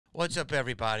What's up,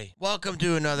 everybody? Welcome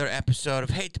to another episode of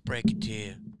Hate to Break It to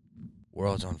You,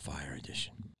 World's on Fire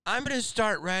edition. I'm going to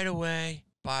start right away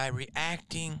by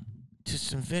reacting to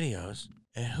some videos,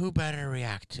 and who better to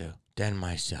react to than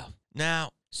myself?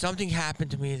 Now, something happened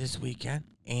to me this weekend,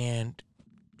 and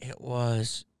it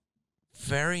was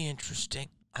very interesting.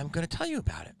 I'm going to tell you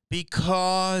about it.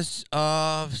 Because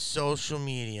of social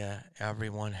media,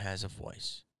 everyone has a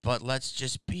voice. But let's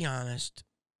just be honest,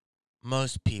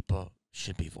 most people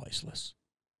should be voiceless.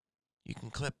 You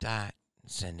can clip that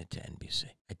and send it to NBC.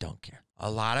 I don't care.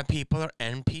 A lot of people are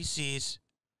NPCs.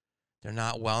 They're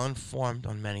not well informed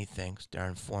on many things. They're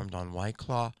informed on White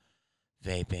Claw,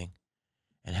 vaping,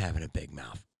 and having a big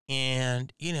mouth.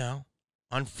 And, you know,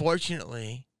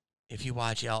 unfortunately, if you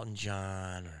watch Elton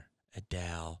John or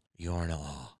Adele, you're in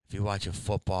awe. If you watch a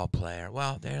football player,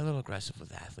 well, they're a little aggressive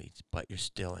with athletes, but you're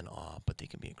still in awe, but they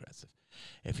can be aggressive.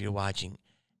 If you're watching,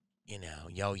 you know,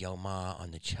 Yo-Yo Ma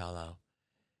on the cello,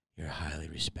 you're highly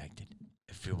respected.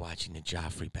 If you're watching the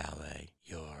Joffrey Ballet,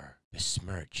 you're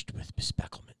besmirched with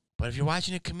bespecklement. But if you're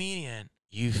watching a comedian,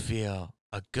 you feel,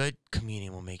 a good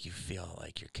comedian will make you feel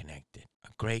like you're connected. A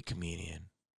great comedian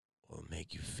will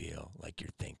make you feel like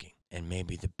you're thinking. And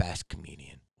maybe the best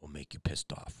comedian will make you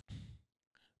pissed off.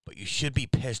 But you should be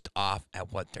pissed off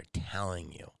at what they're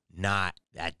telling you, not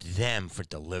at them for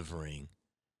delivering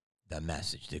the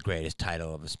message. The greatest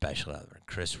title of a special ever.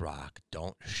 Chris Rock,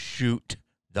 Don't Shoot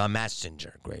the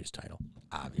Messenger. Greatest title,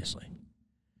 obviously.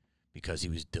 Because he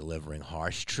was delivering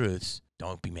harsh truths.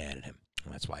 Don't be mad at him.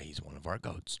 And that's why he's one of our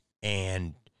GOATs.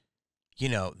 And, you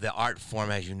know, the art form,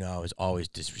 as you know, is always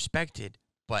disrespected.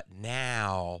 But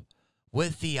now,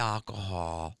 with the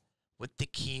alcohol, with the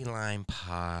key lime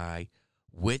pie,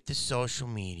 with the social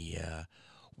media,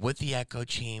 with the echo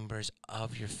chambers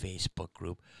of your Facebook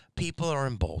group, people are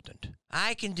emboldened.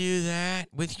 I can do that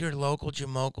with your local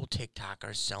Jamokel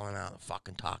TikToker selling out a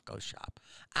fucking taco shop.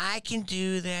 I can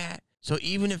do that. So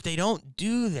even if they don't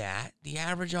do that, the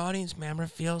average audience member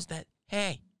feels that,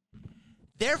 hey,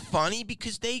 they're funny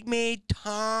because they made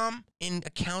Tom in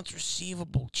accounts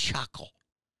receivable chuckle.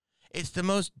 It's the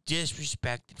most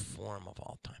disrespected form of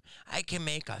all time. I can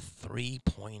make a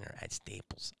three-pointer at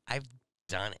Staples. I've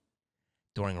done it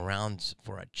during rounds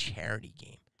for a charity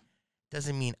game.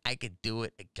 Doesn't mean I could do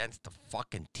it against the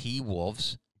fucking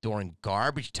T-Wolves during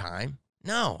garbage time.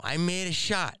 No, I made a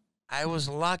shot. I was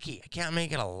lucky. I can't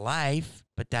make it a life,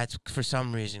 but that's, for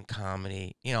some reason,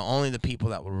 comedy. You know, only the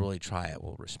people that will really try it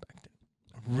will respect it.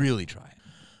 Really try it.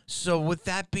 So with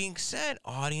that being said,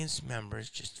 audience members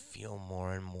just feel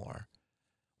more and more.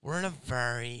 We're in a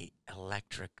very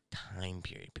electric time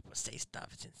period. People say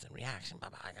stuff, it's instant reaction, blah,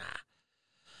 blah, blah.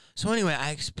 So anyway,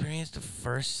 I experienced the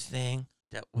first thing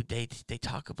that they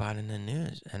talk about in the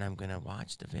news, and I'm going to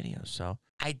watch the video. So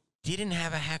I didn't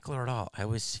have a heckler at all. I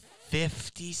was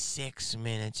 56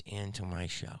 minutes into my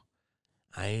show.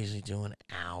 I usually do an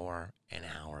hour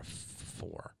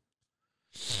four.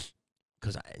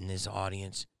 Because in this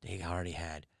audience, they already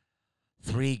had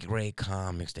 3 great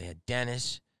comics. They had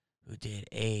Dennis, who did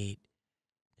 8.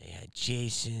 They had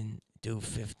Jason do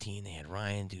 15. They had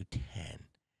Ryan do 10.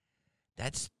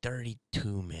 That's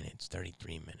 32 minutes,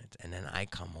 33 minutes. And then I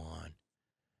come on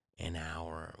an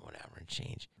hour or whatever and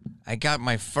change. I got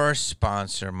my first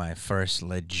sponsor, my first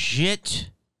legit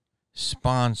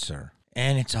sponsor.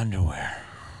 And it's underwear.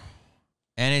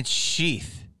 And it's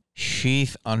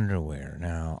Sheath underwear.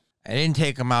 Now, I didn't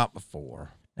take them out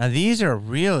before. Now, these are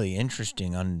really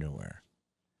interesting underwear.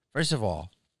 First of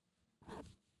all,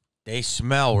 they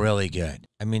smell really good.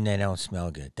 I mean, they don't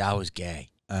smell good. That was gay.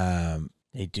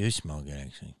 They do smell good,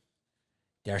 actually.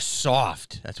 They're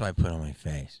soft. That's why I put it on my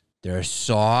face. They're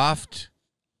soft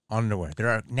underwear.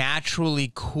 They're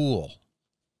naturally cool.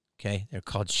 Okay? They're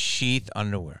called Sheath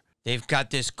underwear. They've got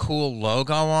this cool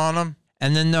logo on them.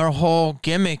 And then their whole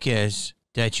gimmick is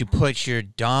that you put your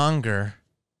donger,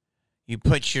 you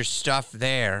put your stuff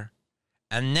there,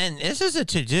 and then this is a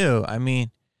to-do. I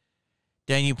mean,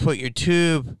 then you put your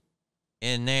tube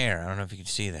in there. I don't know if you can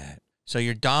see that. So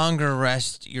your donger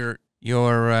rests, your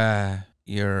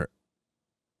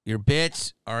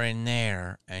bits are in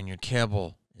there, and your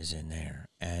kibble is in there,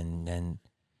 and then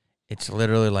it's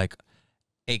literally like,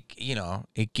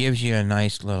 it gives you a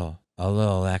nice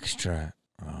little extra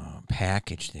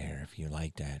package there if you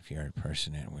like that, if you're a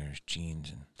person that wears jeans.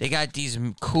 And they got these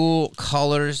cool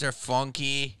colors. They're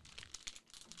funky.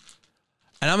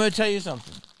 And I'm going to tell you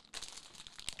something.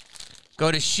 Go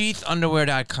to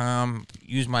sheathunderwear.com.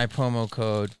 Use my promo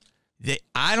code.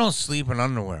 I don't sleep in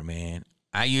underwear, man.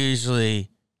 I usually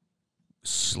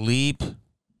sleep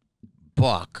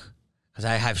buck because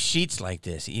I have sheets like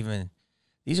this. Even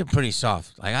These are pretty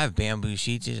soft. Like, I have bamboo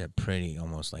sheets. These are pretty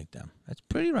almost like them. That's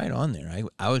pretty right on there.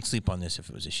 I would sleep on this if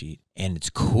it was a sheet. And it's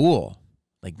cool.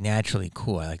 Like, naturally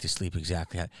cool. I like to sleep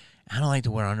exactly how. I don't like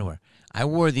to wear underwear. I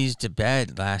wore these to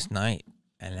bed last night,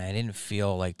 and I didn't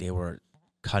feel like they were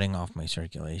cutting off my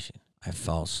circulation. I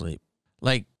fell asleep.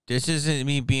 Like, this isn't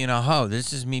me being a hoe.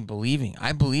 This is me believing.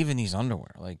 I believe in these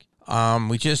underwear. Like,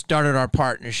 we just started our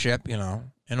partnership, you know.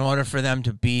 In order for them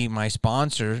to be my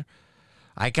sponsor,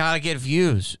 I got to get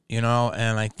views, you know,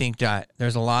 and I think that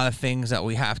there's a lot of things that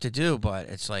we have to do, but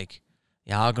it's like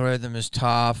the algorithm is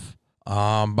tough, but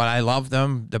I love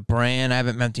them. The brand, I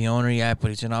haven't met the owner yet,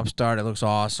 but it's an upstart. It looks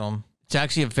awesome. It's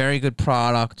actually a very good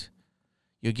product.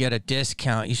 You get a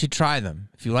discount. You should try them.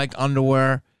 If you like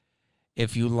underwear,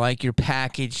 if you like your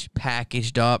packaged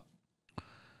up,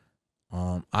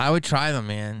 I would try them,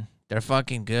 man. They're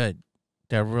fucking good.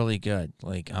 They're really good.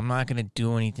 Like, I'm not going to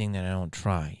do anything that I don't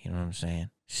try. You know what I'm saying?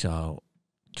 So,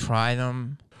 try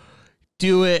them.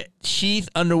 Do it.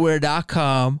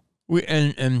 Sheathunderwear.com.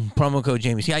 And promo code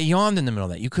Jamie. See, I yawned in the middle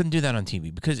of that. You couldn't do that on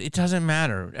TV because it doesn't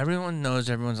matter. Everyone knows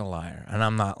everyone's a liar, and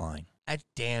I'm not lying. That's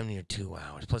damn near 2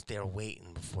 hours. Plus, they were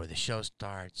waiting before the show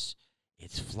starts.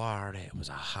 It's Florida. It was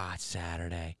a hot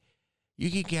Saturday.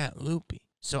 You could get loopy.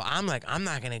 So I'm like, I'm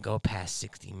not going to go past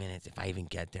 60 minutes if I even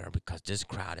get there because this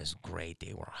crowd is great.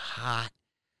 They were hot,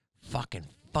 fucking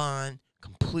fun,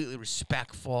 completely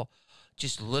respectful,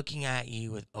 just looking at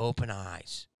you with open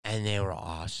eyes. And they were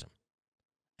awesome.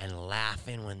 And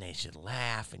laughing when they should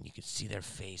laugh, and you could see their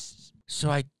faces.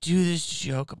 So I do this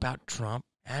joke about Trump,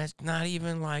 and it's not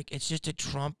even like, it's just a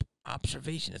Trump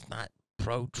observation. It's not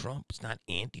pro-Trump. It's not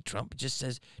anti-Trump. It just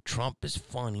says Trump is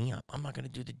funny. I'm not going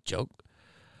to do the joke.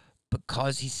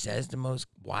 Because he says the most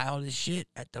wildest shit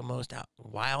at the most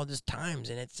wildest times.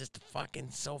 And it's just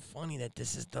fucking so funny that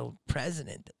this is the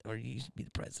president, or he used to be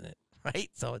the president, right?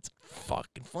 So it's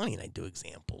fucking funny. And I do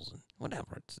examples and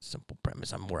whatever. It's a simple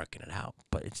premise. I'm working it out.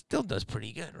 But it still does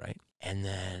pretty good, right? And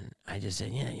then I just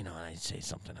said, yeah, you know, and I say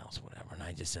something else, whatever. And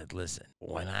I just said, listen,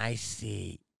 when I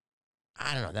see,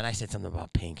 I don't know. Then I said something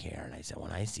about pink hair. And I said,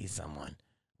 when I see someone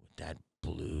with that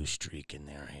blue streak in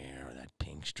their hair or that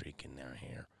pink streak in their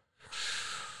hair,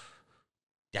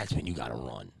 that's when you gotta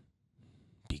run,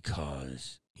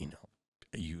 because you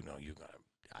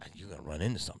gotta run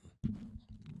into something,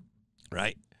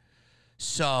 right?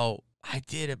 So I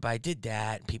did it, but I did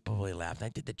that, and people really laughed. I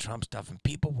did the Trump stuff, and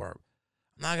people were.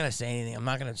 I'm not gonna say anything. I'm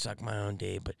not gonna suck my own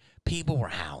dick, but people were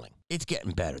howling. It's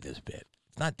getting better, this bit.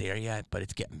 It's not there yet, but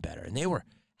it's getting better, and they were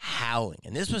howling.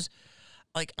 And this was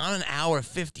like on an hour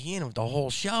 50 in of the whole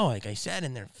show, like I said,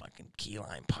 and they're fucking key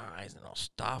lime pies and all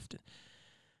stuffed. And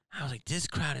I was like, this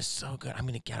crowd is so good. I'm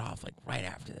going to get off like right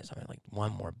after this. I'm going to like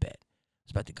one more bit. I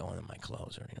was about to go into my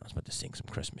closer, I was about to sing some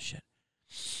Christmas shit.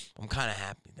 I'm kind of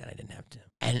happy that I didn't have to.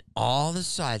 And all of a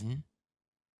sudden,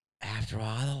 after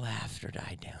all the laughter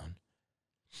died down,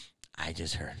 I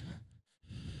just heard,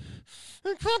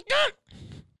 it's fucked up.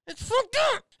 It's fucked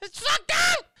up. It's fucked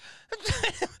up.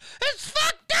 It's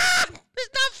fucked up. It's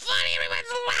not funny.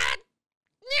 Everyone's laughing.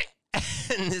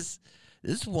 And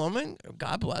this woman,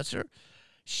 God bless her,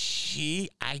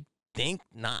 I think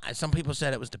not. Some people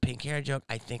said it was the pink hair joke.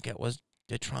 I think it was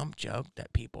the Trump joke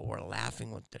that people were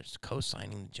laughing with. They're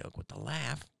co-signing the joke with the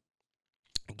laugh.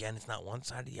 Again, it's not one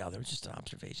side or the other. It's just an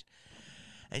observation.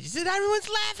 And she said, everyone's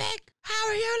laughing. How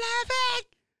are you laughing?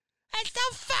 It's so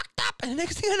fucked up. And the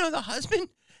next thing I know, the husband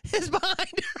is behind her.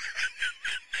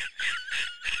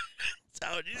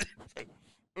 So she's like,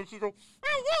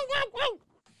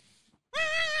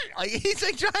 like, he's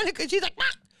like trying to, she's like,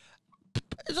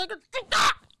 it's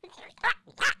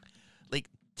like,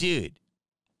 dude,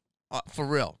 for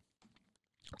real,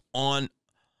 on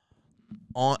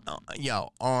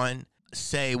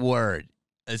say word,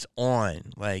 it's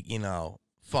on, like,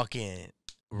 fucking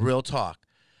real talk.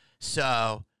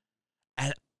 So,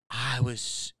 and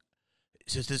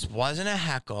so this wasn't a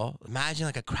heckle. Imagine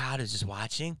like a crowd is just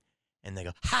watching, and they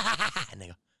go, ha, ha, ha, ha, and they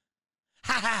go,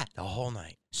 ha, ha, the whole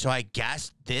night. So I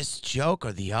guess this joke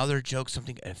or the other joke,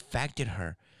 something affected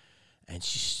her, and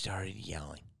she started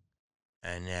yelling.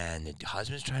 And then the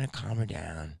husband's trying to calm her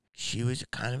down. She was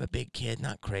kind of a big kid,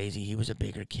 not crazy. He was a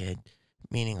bigger kid,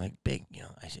 meaning like big,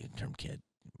 I say the term kid.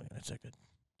 That's like a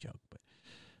joke, but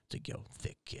it's a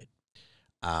thick kid.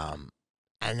 And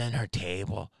then her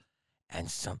table, and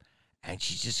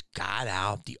she just got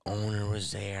out. The owner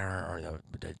was there, or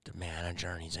the manager,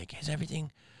 and he's like, is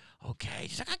everything okay?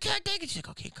 She's like, I can't take it. She's like,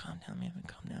 okay, calm down, man,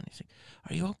 calm down. He's like,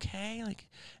 are you okay? Like,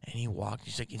 and he walked.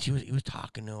 She's like, and he was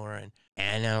talking to her, and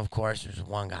then of course there's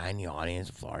one guy in the audience,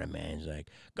 a Florida man. He's like,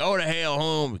 go to hell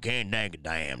home. You can't take a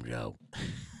damn joke. I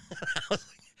was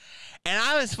like, And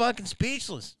I was fucking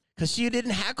speechless because she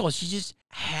didn't heckle. She just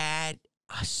had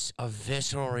a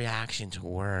visceral reaction to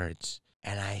words.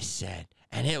 And I said,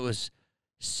 and it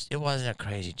wasn't a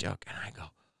crazy joke. And I go,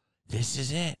 this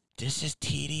is it. This is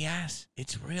TDS.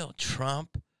 It's real.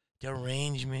 Trump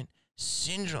derangement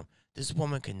syndrome. This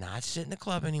woman could not sit in the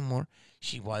club anymore.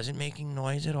 She wasn't making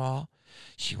noise at all.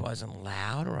 She wasn't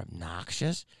loud or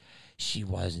obnoxious. She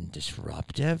wasn't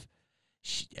disruptive.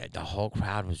 The whole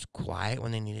crowd was quiet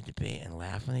when they needed to be and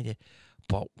laughed when they did.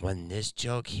 But when this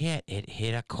joke hit, it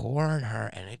hit a core in her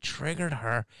and it triggered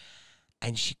her.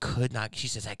 And she could not. She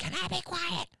says, I cannot be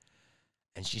quiet.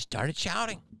 And she started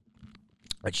shouting.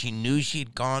 But she knew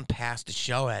she'd gone past the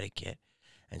show etiquette.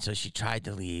 And so she tried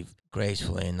to leave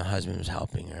gracefully, and the husband was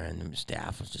helping her, and the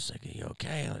staff was just like, are you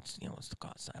okay? Let's go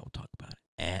outside. We'll talk about it.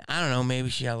 And I don't know, maybe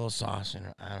she had a little sauce in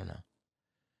her. I don't know.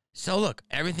 So look,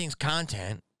 everything's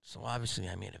content. So obviously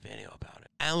I made a video about it.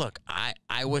 And look,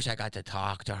 I wish I got to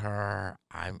talk to her.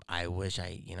 I wish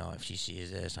if she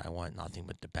sees this, I want nothing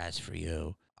but the best for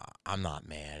you. I'm not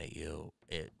mad at you.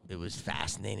 It was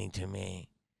fascinating to me.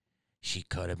 She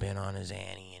could have been on his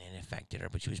Annie and it affected her,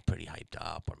 but she was pretty hyped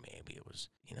up. Or maybe it was,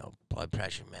 blood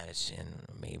pressure medicine.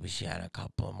 Or maybe she had a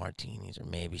couple of martinis. Or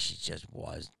maybe she just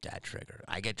was that triggered.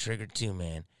 I get triggered too,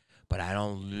 man. But I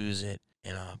don't lose it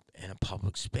in a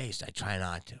public space. I try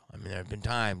not to. I mean, there have been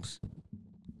times,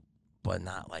 but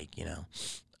not like,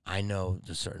 I know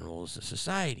the certain rules of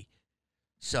society.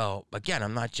 So, again,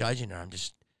 I'm not judging her.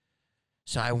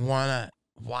 So I want to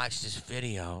watch this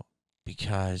video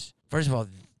because, first of all,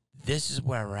 this is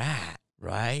where we're at,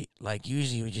 right? Like,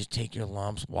 usually you would just take your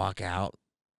lumps, walk out,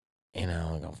 and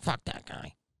go, fuck that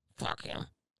guy. Fuck him.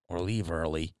 Or leave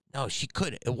early. No, she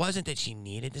couldn't. It wasn't that she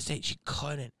needed to say it. She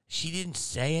couldn't. She didn't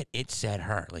say it. It said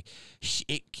her. Like,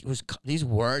 these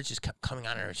words just kept coming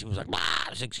out of her. She was like, ah!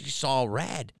 It was like she saw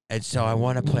red. And so I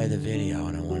want to play the video,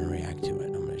 and I want to react to it.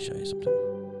 I'm going to show you something.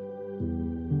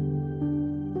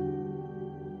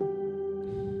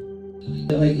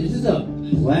 Like, this is a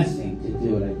blessing to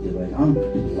do what I do. Like, I'm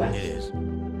blessed. It is.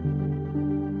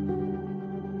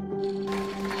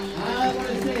 I want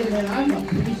to say, man, I'm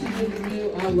appreciative of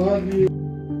you. I love you.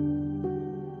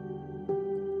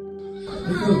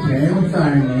 It's okay. I'm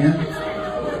sorry, man.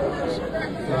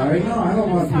 Sorry. No, I don't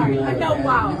want to be like that.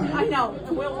 I know.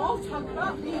 And we'll all talk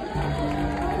about me.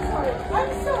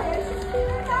 I'm sorry.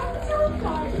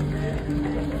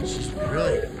 She's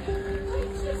really...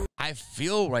 I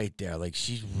feel right there. Like,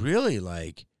 she's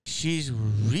like,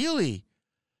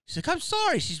 I'm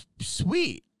sorry. She's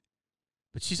sweet.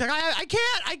 But she's like, I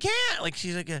can't. Like,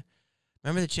 she's like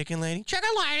remember the chicken lady? Chicken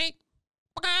lady.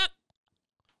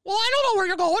 Well, I don't know where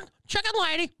you're going. Chicken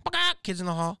lady. Kids in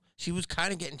the hall. She was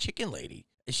kind of getting chicken lady.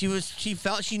 She knew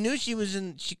she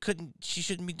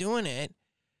shouldn't be doing it,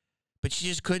 but she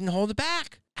just couldn't hold it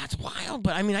back. That's wild.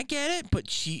 But I mean, I get it. But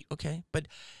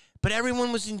but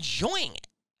everyone was enjoying it.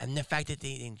 And the fact that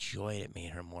they enjoyed it made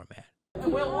her more mad.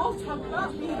 And we'll all talk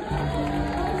about me.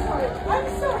 I'm sorry.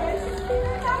 I'm sorry.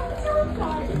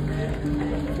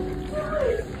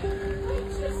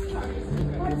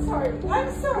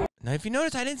 Now, if you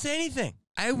notice, I didn't say anything.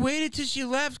 I waited till she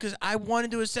left because I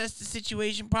wanted to assess the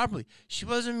situation properly. She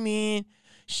wasn't mean.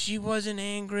 She wasn't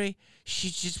angry. She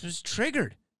just was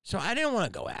triggered. So I didn't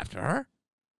want to go after her.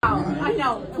 I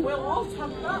know. And we'll all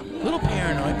talk about me. A little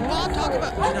paranoid. We'll all talk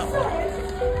about... I'm sorry.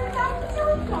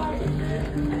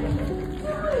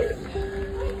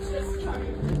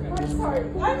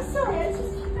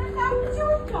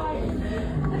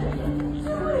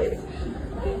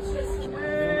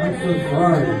 I'm so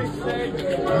sorry.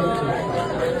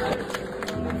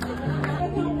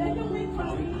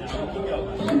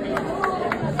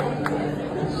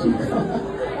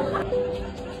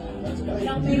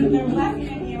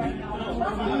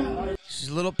 She's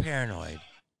a little paranoid,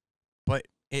 but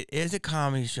it is a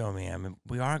comedy show, man. And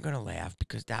we are going to laugh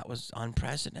because that was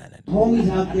unprecedented. Homies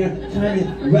out there trying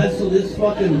to wrestle this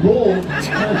fucking bull.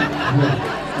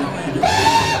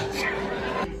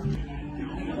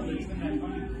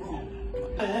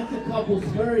 That's a couple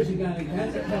spurs you gotta get.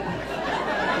 That's a couple.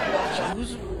 She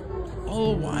was a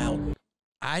little wild.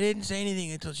 I didn't say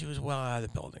anything until she was well out of the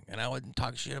building, and I wasn't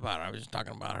talking shit about her. I was just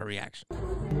talking about her reaction.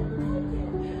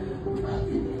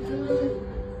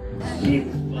 She's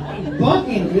fucking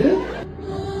bucking, dude.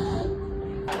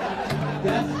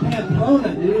 That's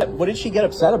Pamplona, dude. What did she get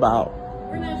upset about?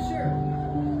 We're not sure.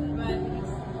 But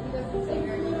he doesn't say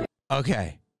very much.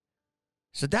 Okay.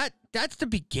 So that's the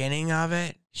beginning of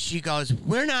it. She goes,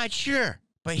 we're not sure.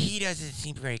 But he doesn't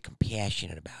seem very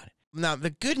compassionate about it. Now, the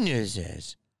good news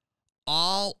is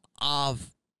all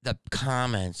of the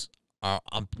comments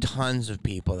tons of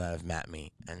people that have met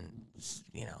me and,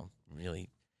 really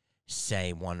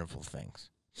say wonderful things.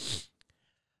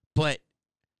 But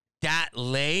that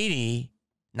lady,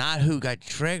 not who got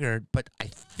triggered, but I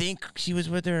think she was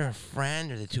with her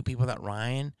friend or the two people that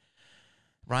Ryan's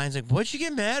like, what'd you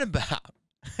get mad about?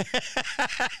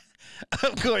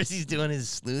 Of course, he's doing his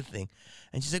sleuthing.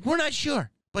 And she's like, we're not sure.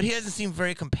 But he doesn't seem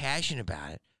very compassionate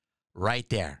about it. Right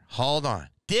there. Hold on.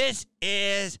 This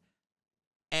is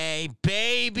a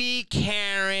baby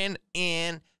Karen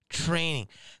in training.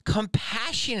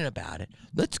 Compassionate about it.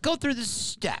 Let's go through the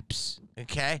steps,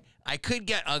 okay? I could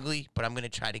get ugly, but I'm going to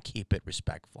try to keep it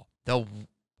respectful.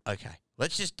 Okay,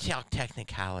 let's just talk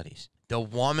technicalities. The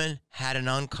woman had an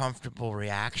uncomfortable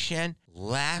reaction,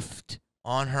 left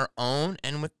on her own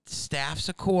and with the staff's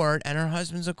accord and her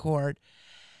husband's accord,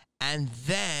 and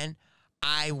then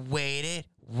I waited.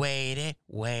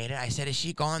 I said, is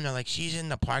she gone? They're like, she's in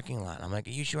the parking lot. I'm like,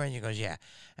 are you sure? And she goes, yeah.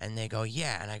 And they go,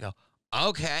 yeah. And I go,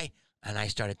 okay. And I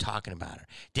started talking about her.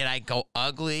 Did I go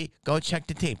ugly? Go check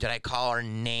the tape. Did I call her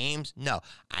names? No.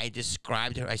 I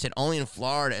described her. I said, only in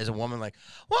Florida is a woman like,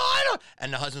 well, I don't.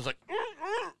 And the husband's like,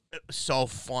 It was so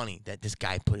funny that this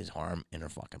guy put his arm in her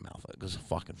fucking mouth. It was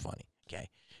fucking funny, okay?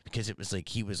 Because it was like,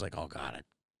 he was like, oh, God,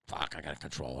 I got to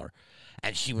control her.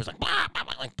 And she was like, bah, bah,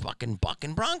 bah, like fucking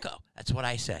bucking Bronco. That's what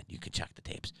I said. You can check the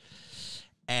tapes.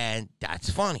 And that's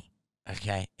funny,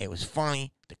 okay? It was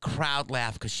funny. The crowd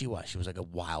laughed because she was like a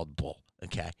wild bull,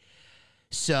 okay?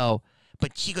 So,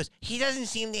 but she goes, he doesn't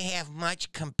seem to have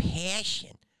much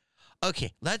compassion.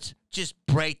 Okay, let's just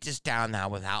break this down now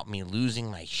without me losing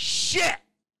my shit,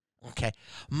 okay?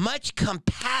 Much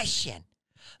compassion.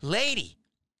 Lady,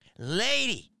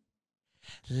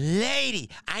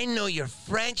 I know your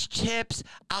French tips.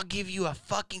 I'll give you a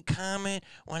fucking comment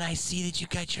when I see that you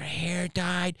got your hair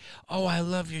dyed. Oh, I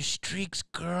love your streaks,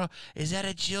 girl. Is that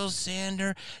a Jill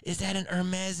Sander? Is that an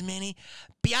Hermes Mini?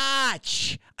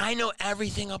 Biatch! I know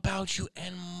everything about you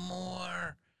and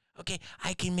more. Okay,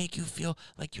 I can make you feel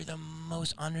like you're the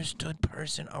most understood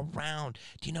person around.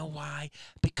 Do you know why?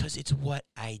 Because it's what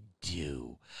I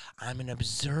do. I'm an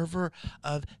observer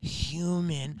of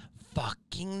human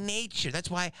fucking nature. That's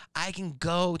why I can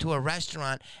go to a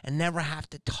restaurant and never have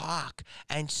to talk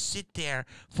and sit there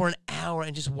for an hour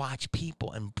and just watch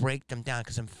people and break them down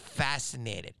because I'm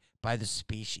fascinated by the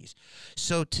species.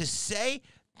 So to say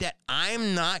that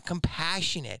I'm not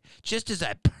compassionate just as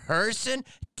a person,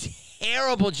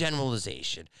 terrible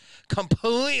generalization,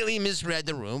 completely misread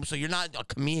the room, so you're not a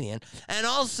comedian. And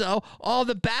also, all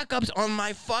the backups on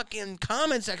my fucking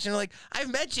comment section are like,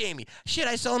 I've met Jamie. Shit,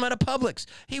 I saw him at a Publix.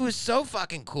 He was so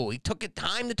fucking cool. He took it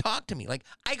time to talk to me. Like,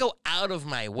 I go out of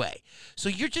my way. So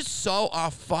you're just so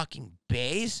off fucking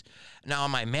base. Now,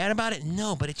 am I mad about it?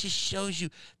 No, but it just shows you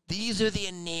these are the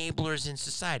enablers in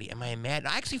society. Am I mad?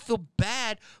 I actually feel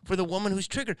bad for the woman who's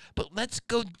triggered, but let's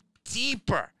go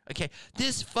deeper, okay?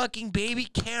 This fucking baby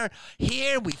Karen,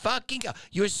 here we fucking go.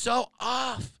 You're so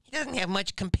off. He doesn't have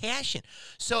much compassion.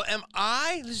 So am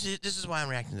I, this is why I'm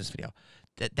reacting to this video,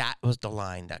 that was the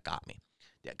line that got me.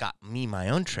 That got me my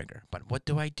own trigger. But what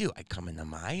do? I come into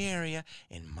my area,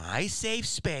 in my safe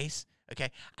space, okay?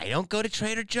 I don't go to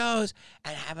Trader Joe's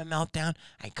and have a meltdown.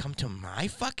 I come to my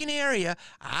fucking area.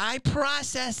 I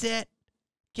process it,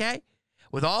 okay?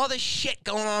 With all the shit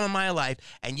going on in my life,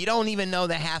 and you don't even know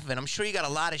the half of it. I'm sure you got a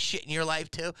lot of shit in your life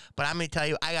too, but I'm going to tell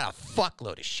you, I got a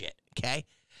fuckload of shit, okay?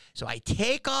 So I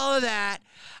take all of that.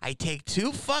 I take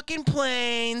 2 fucking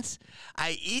planes.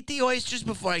 I eat the oysters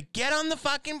before I get on the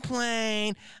fucking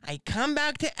plane. I come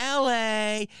back to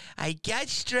LA. I get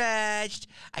stretched.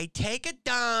 I take a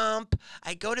dump.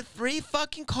 I go to 3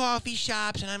 fucking coffee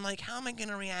shops, and I'm like, how am I going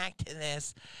to react to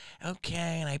this?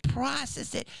 Okay, and I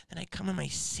process it. Then I come in my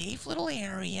safe little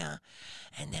area,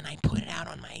 and then I put it out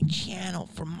on my channel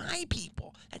for my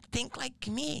people that think like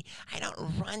me. I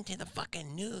don't run to the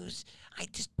fucking news. I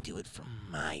just do it for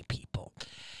my people.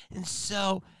 And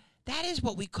so that is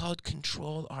what we call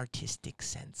controlled artistic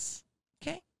sense.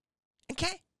 Okay?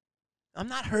 Okay? I'm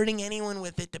not hurting anyone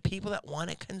with it. The people that want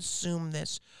to consume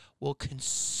this will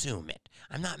consume it.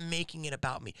 I'm not making it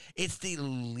about me. It's the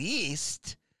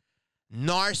least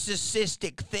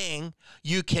narcissistic thing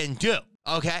you can do.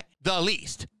 Okay? The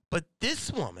least. But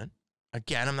this woman,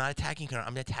 again, I'm not attacking her.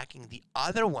 I'm attacking the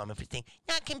other woman for saying,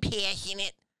 not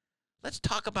compassionate. Let's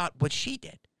talk about what she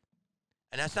did.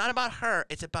 And that's not about her.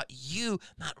 It's about you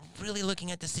not really looking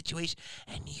at the situation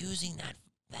and using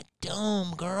that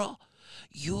dome, girl.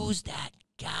 Use that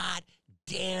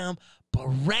goddamn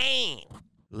brain.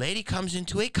 Lady comes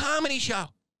into a comedy show.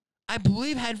 I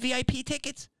believe had VIP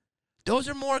tickets. Those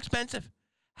are more expensive.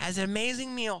 Has an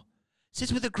amazing meal.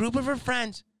 Sits with a group of her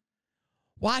friends.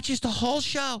 watches the whole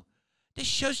show. The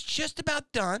show's just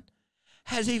about done.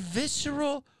 Has a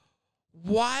visceral,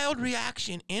 wild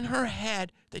reaction in her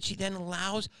head that she then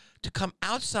allows to come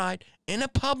outside in a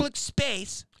public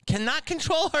space, cannot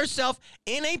control herself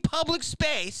in a public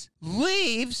space,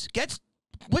 leaves, gets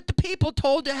with the people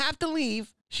told to have to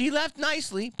leave. She left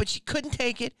nicely, but she couldn't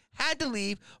take it, had to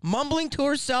leave, mumbling to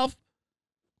herself,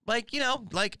 like, you know,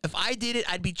 like if I did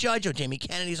it, I'd be judged. Oh, Jamie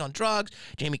Kennedy's on drugs.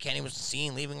 Jamie Kennedy was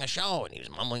seen leaving a show, and he was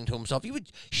mumbling to himself. You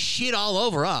would shit all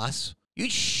over us.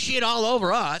 You'd shit all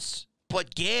over us.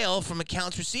 But Gail from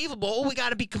Accounts Receivable, oh, we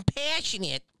got to be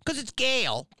compassionate because it's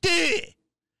Gail. Duh.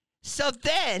 So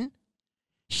then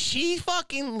she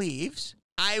fucking leaves.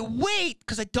 I wait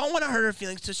because I don't want to hurt her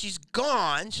feelings, so she's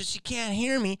gone, so she can't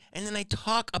hear me, and then I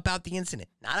talk about the incident.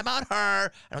 Not about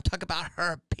her. I don't talk about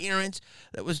her appearance.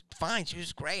 That was fine. She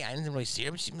was great. I didn't really see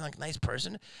her, but she seemed like a nice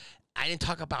person. I didn't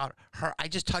talk about her. I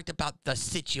just talked about the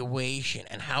situation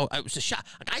and how it was a shock.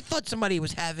 Like, I thought somebody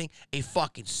was having a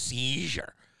fucking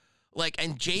seizure. Like,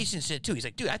 and Jason said, too, he's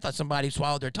like, dude, I thought somebody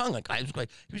swallowed their tongue. Like, I was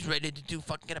like, he was ready to do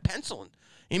fucking get a pencil. And,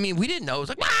 I mean, we didn't know. It was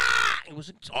like, ah! It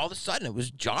was all of a sudden, it was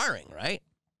jarring, right?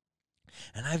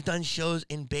 And I've done shows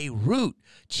in Beirut.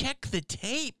 Check the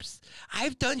tapes.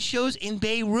 I've done shows in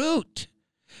Beirut.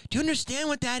 Do you understand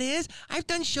what that is? I've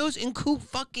done shows in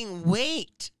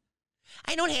Kuwait.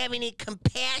 I don't have any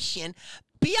compassion.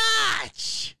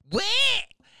 Biatch! Wait!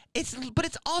 But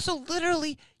it's also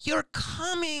literally, you're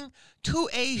coming to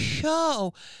a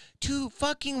show to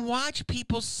fucking watch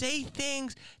people say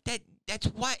things that's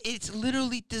what it's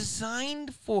literally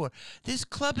designed for. This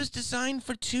club is designed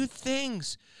for two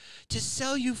things. To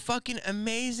sell you fucking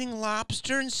amazing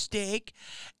lobster and steak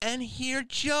and hear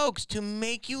jokes, to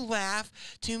make you laugh,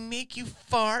 to make you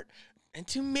fart, and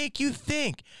to make you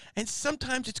think. And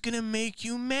sometimes it's going to make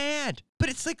you mad. But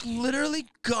it's like literally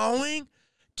going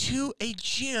to a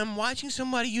gym, watching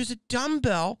somebody use a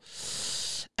dumbbell,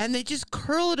 and they just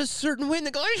curl it a certain way, and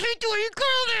they go, I hate the way you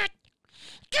curled it!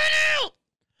 Get out!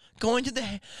 Going to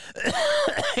the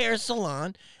hair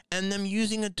salon, and them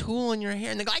using a tool in your hair,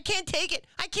 and they go, I can't take it.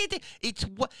 I can't take it.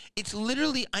 It's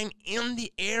literally, I'm in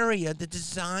the area, the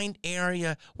designed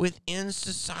area within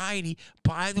society,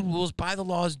 by the rules, by the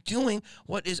laws, doing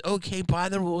what is okay by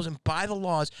the rules and by the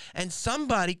laws. And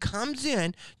somebody comes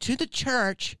in to the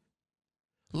church,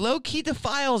 low-key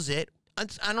defiles it.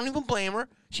 I don't even blame her.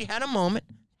 She had a moment.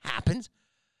 Happens.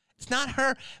 It's not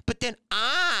her. But then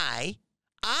I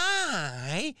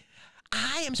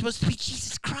am supposed to be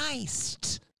Jesus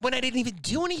Christ when I didn't even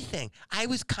do anything. I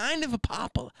was kind of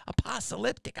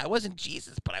apocalyptic. I wasn't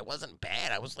Jesus, but I wasn't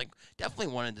bad. I was like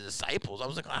definitely one of the disciples. I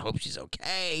was like, I hope she's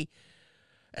okay.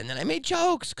 And then I made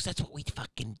jokes because that's what we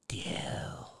fucking do.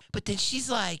 But then she's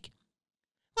like,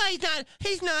 well,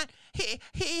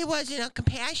 he wasn't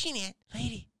compassionate.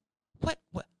 Lady, what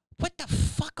the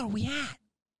fuck are we at?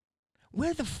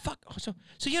 Where the fuck? So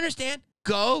you understand?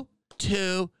 Go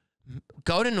to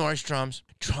Nordstrom's,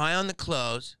 try on the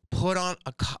clothes, put on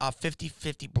a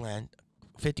 50-50 blend,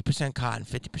 50% cotton,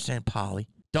 50% poly.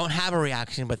 Don't have a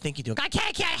reaction, but think you do. I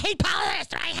can't, I hate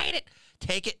polyester, I hate it.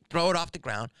 Take it, throw it off the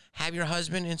ground, have your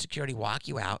husband in security walk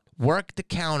you out, work the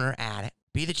counter at it,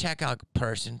 be the checkout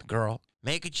person, girl,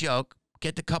 make a joke,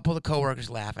 get the couple of coworkers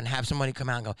laugh, and have somebody come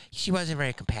out and go, she wasn't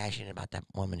very compassionate about that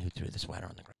woman who threw the sweater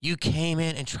on the ground. You came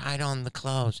in and tried on the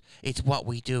clothes. It's what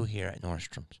we do here at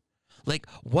Nordstrom's. Like,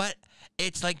 what?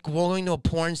 It's like going to a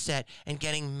porn set and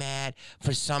getting mad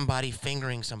for somebody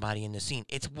fingering somebody in the scene.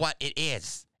 It's what it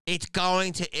is. It's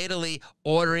going to Italy,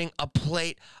 ordering a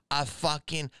plate of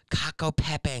fucking cacio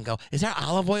pepe and go, is there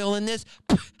olive oil in this?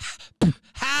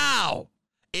 How?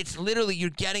 It's literally, you're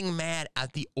getting mad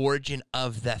at the origin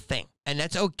of the thing. And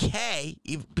that's okay,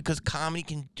 because comedy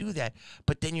can do that.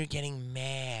 But then you're getting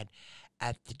mad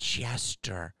at the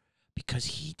jester because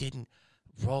he didn't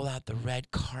roll out the red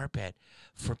carpet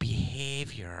for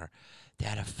behavior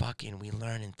that we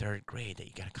learn in third grade that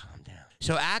you got to calm down.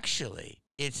 So actually,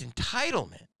 it's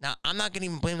entitlement. Now, I'm not going to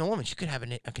even blame the woman. She could have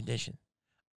a condition.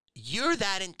 You're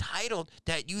that entitled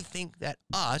that you think that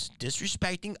us,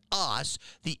 disrespecting us,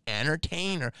 the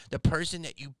entertainer, the person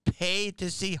that you paid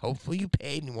to see, hopefully you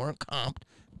paid and you weren't comped.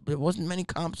 There wasn't many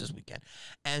comps this weekend.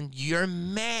 And you're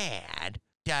mad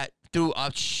that through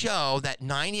a show that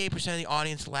 98% of the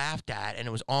audience laughed at, and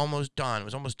it was almost done. It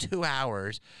was almost 2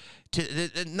 hours.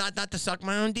 Not to suck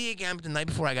my own D again, but the night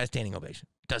before I got a standing ovation.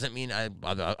 Doesn't mean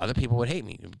other people would hate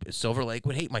me. Silver Lake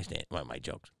would hate my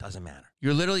jokes. Doesn't matter.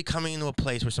 You're literally coming into a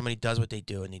place where somebody does what they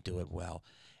do, and they do it well,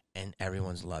 and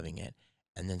everyone's loving it.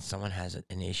 And then someone has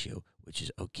an issue, which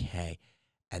is okay,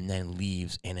 and then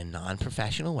leaves in a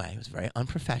non-professional way. It was very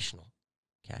unprofessional.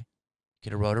 Okay?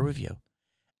 Could have wrote a review.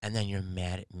 and then you're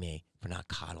mad at me for not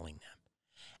coddling them.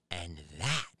 And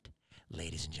that,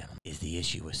 ladies and gentlemen, is the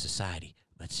issue with society.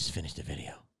 Let's just finish the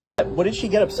video. What did she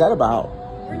get upset about?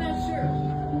 We're not sure,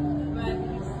 but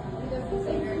he doesn't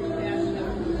say very much.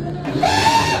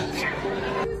 She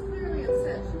was clearly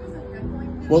upset. She wasn't heckling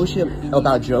him. What was she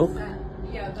about? Joke?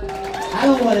 Yeah, but I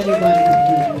don't want anybody to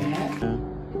do that.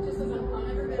 it just wasn't fun.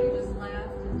 Everybody just laughed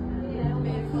and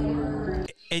made fun of her.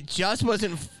 It just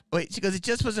wasn't. Wait, she goes. It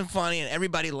just wasn't funny, and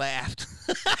everybody laughed.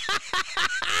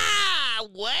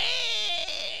 What?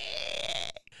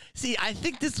 See, I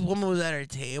think this woman was at her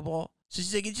table, so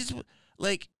she's like, "It just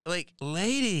like,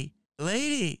 lady,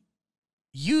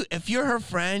 you. If you're her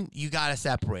friend, you gotta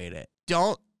separate it.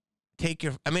 Don't take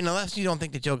your. I mean, unless you don't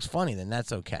think the joke's funny, then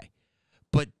that's okay.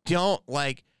 But don't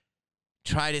like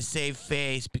try to save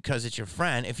face because it's your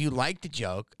friend. If you liked the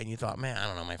joke and you thought, man, I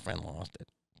don't know, my friend lost it.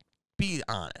 Be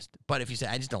honest. But if you say,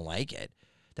 I just don't like it,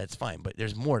 that's fine. But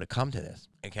there's more to come to this.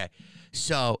 Okay.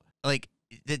 So, like,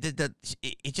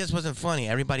 it just wasn't funny.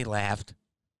 Everybody laughed.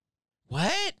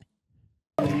 What?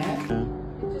 It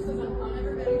just wasn't fun.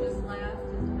 Everybody just laughed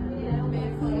and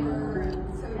made fun of her,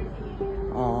 and so did he.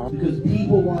 Because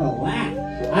people want to laugh.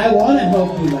 I want to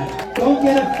help you laugh. Don't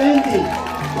get offended.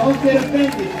 Don't get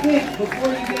offended. Think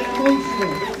before you get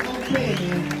emotional. It's okay,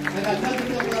 man. I got nothing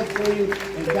but love for you,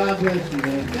 and God bless you,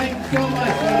 man. Thank you so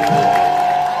much, man.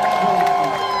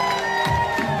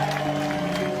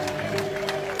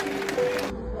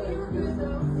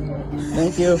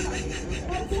 Thank you.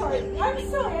 I'm sorry. I'm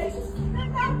sorry. I just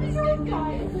I'm a drunk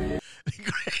guy.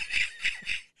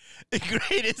 The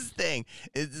greatest thing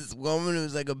is this woman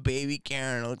who's like a baby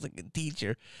Karen, looks like a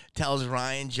teacher, tells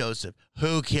Ryan Joseph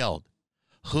who killed,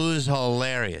 who's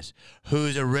hilarious,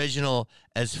 who's original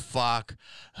as fuck,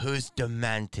 who's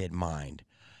demented mind.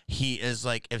 He is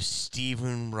like if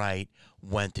Stephen Wright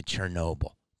went to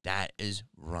Chernobyl. That is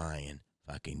Ryan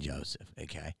fucking Joseph,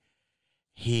 okay?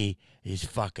 He is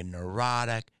fucking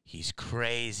neurotic. He's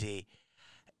crazy.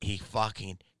 He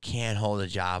fucking can't hold a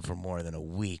job for more than a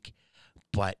week.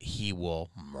 But he will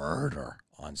murder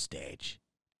on stage.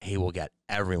 He will get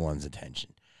everyone's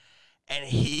attention. And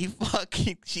he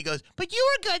fucking, she goes, but you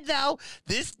were good though.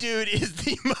 This dude is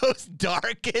the most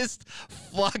darkest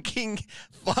fucking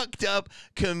fucked up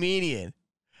comedian.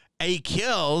 And he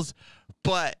kills,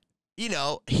 but, you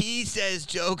know, he says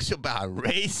jokes about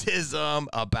racism,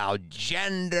 about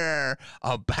gender,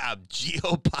 about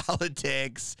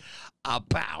geopolitics,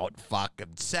 about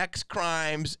fucking sex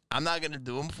crimes. I'm not going to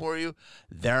do them for you.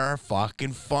 They're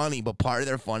fucking funny, but part of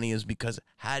their funny is because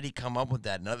how did he come up with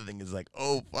that? Another thing is like,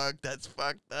 oh, fuck, that's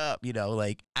fucked up. You know,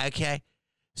 like, okay.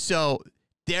 So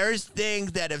there's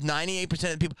things that if 98% of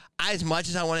the people, as much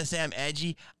as I want to say I'm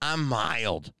edgy, I'm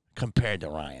mild compared to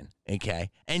Ryan,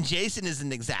 okay? And Jason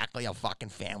isn't exactly a fucking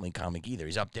family comic either.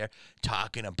 He's up there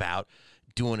talking about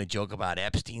doing a joke about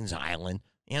Epstein's Island.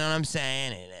 You know what I'm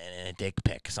saying? And a dick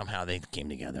pic. Somehow they came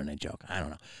together in a joke. I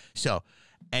don't know. So,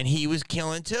 and he was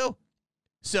killing too.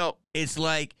 So it's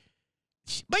like,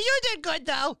 but you did good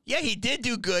though. Yeah, he did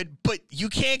do good, but you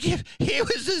can't give, he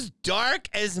was as dark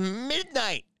as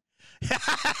midnight.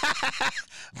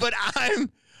 But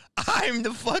I'm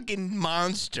the fucking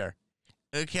monster.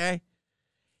 Okay?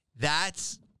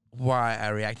 That's why I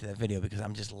reacted to that video, because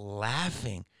I'm just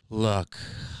laughing. Look,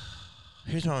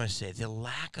 here's what I'm going to say. The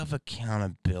lack of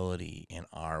accountability in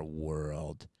our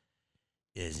world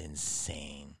is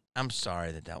insane. I'm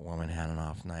sorry that that woman had an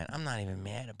off night. I'm not even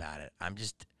mad about it. I'm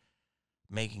just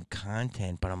making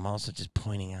content, but I'm also just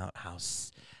pointing out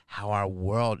how our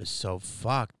world is so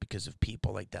fucked because of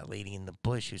people like that lady in the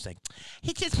bush who's like,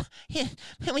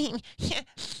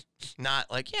 not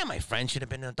like, yeah, my friend should have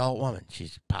been an adult woman.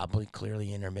 She's probably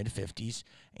clearly in her mid-50s,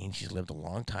 and she's lived a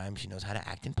long time. She knows how to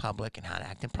act in public and how to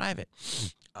act in private.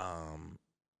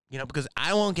 You know, because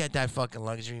I won't get that fucking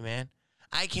luxury, man.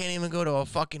 I can't even go to a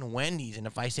fucking Wendy's, and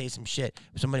if I say some shit,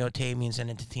 somebody will tape me and send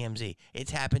it to TMZ.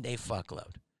 It's happened a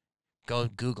fuckload. Go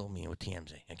Google me with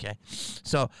TMZ, okay?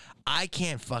 So I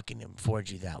can't fucking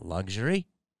afford you that luxury.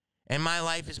 And my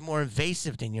life is more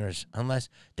invasive than yours, unless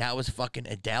that was fucking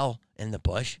Adele in the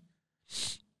bush.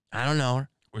 I don't know her.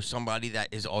 Or somebody that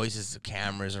is always has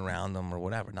cameras around them or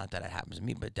whatever. Not that it happens to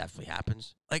me, but it definitely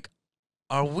happens. Like,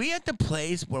 are we at the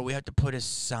place where we have to put a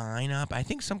sign up? I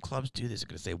think some clubs do this. They're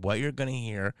going to say, what you're going to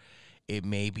hear, it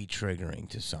may be triggering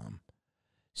to some.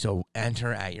 So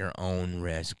enter at your own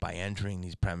risk. By entering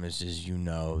these premises, you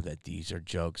know that these are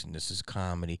jokes and this is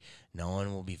comedy. No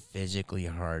one will be physically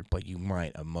hurt, but you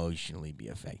might emotionally be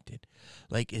affected.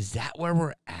 Like, is that where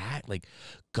we're at? Like,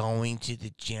 going to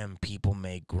the gym, people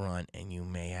may grunt and you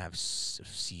may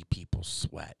see people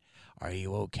sweat. Are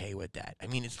you okay with that? I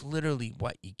mean, it's literally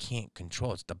what you can't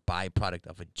control. It's the byproduct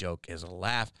of a joke is a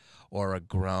laugh or a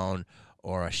groan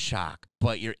or a shock.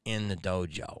 But you're in the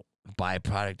dojo.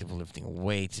 Byproduct of lifting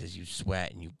weights is you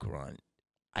sweat and you grunt.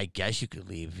 I guess you could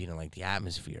leave if you don't like the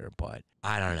atmosphere, but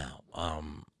I don't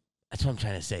know. That's what I'm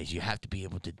trying to say is you have to be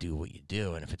able to do what you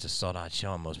do. And if it's a sold-out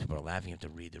show and most people are laughing, you have to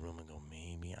read the room and go,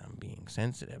 maybe I'm being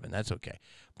sensitive. And that's okay.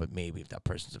 But maybe if that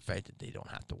person's affected, they don't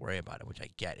have to worry about it, which I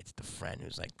get. It's the friend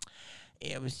who's like,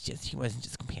 he wasn't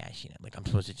just compassionate. Like, I'm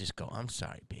supposed to just go, I'm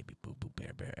sorry, baby, boo-boo,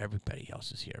 bear. Everybody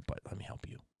else is here, but let me help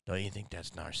you. Don't you think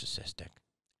that's narcissistic?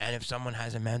 And if someone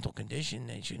has a mental condition,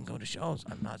 they shouldn't go to shows.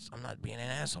 I'm not being an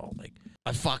asshole. Like,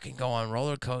 I fucking go on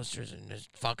roller coasters and it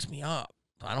fucks me up.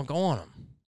 I don't go on them.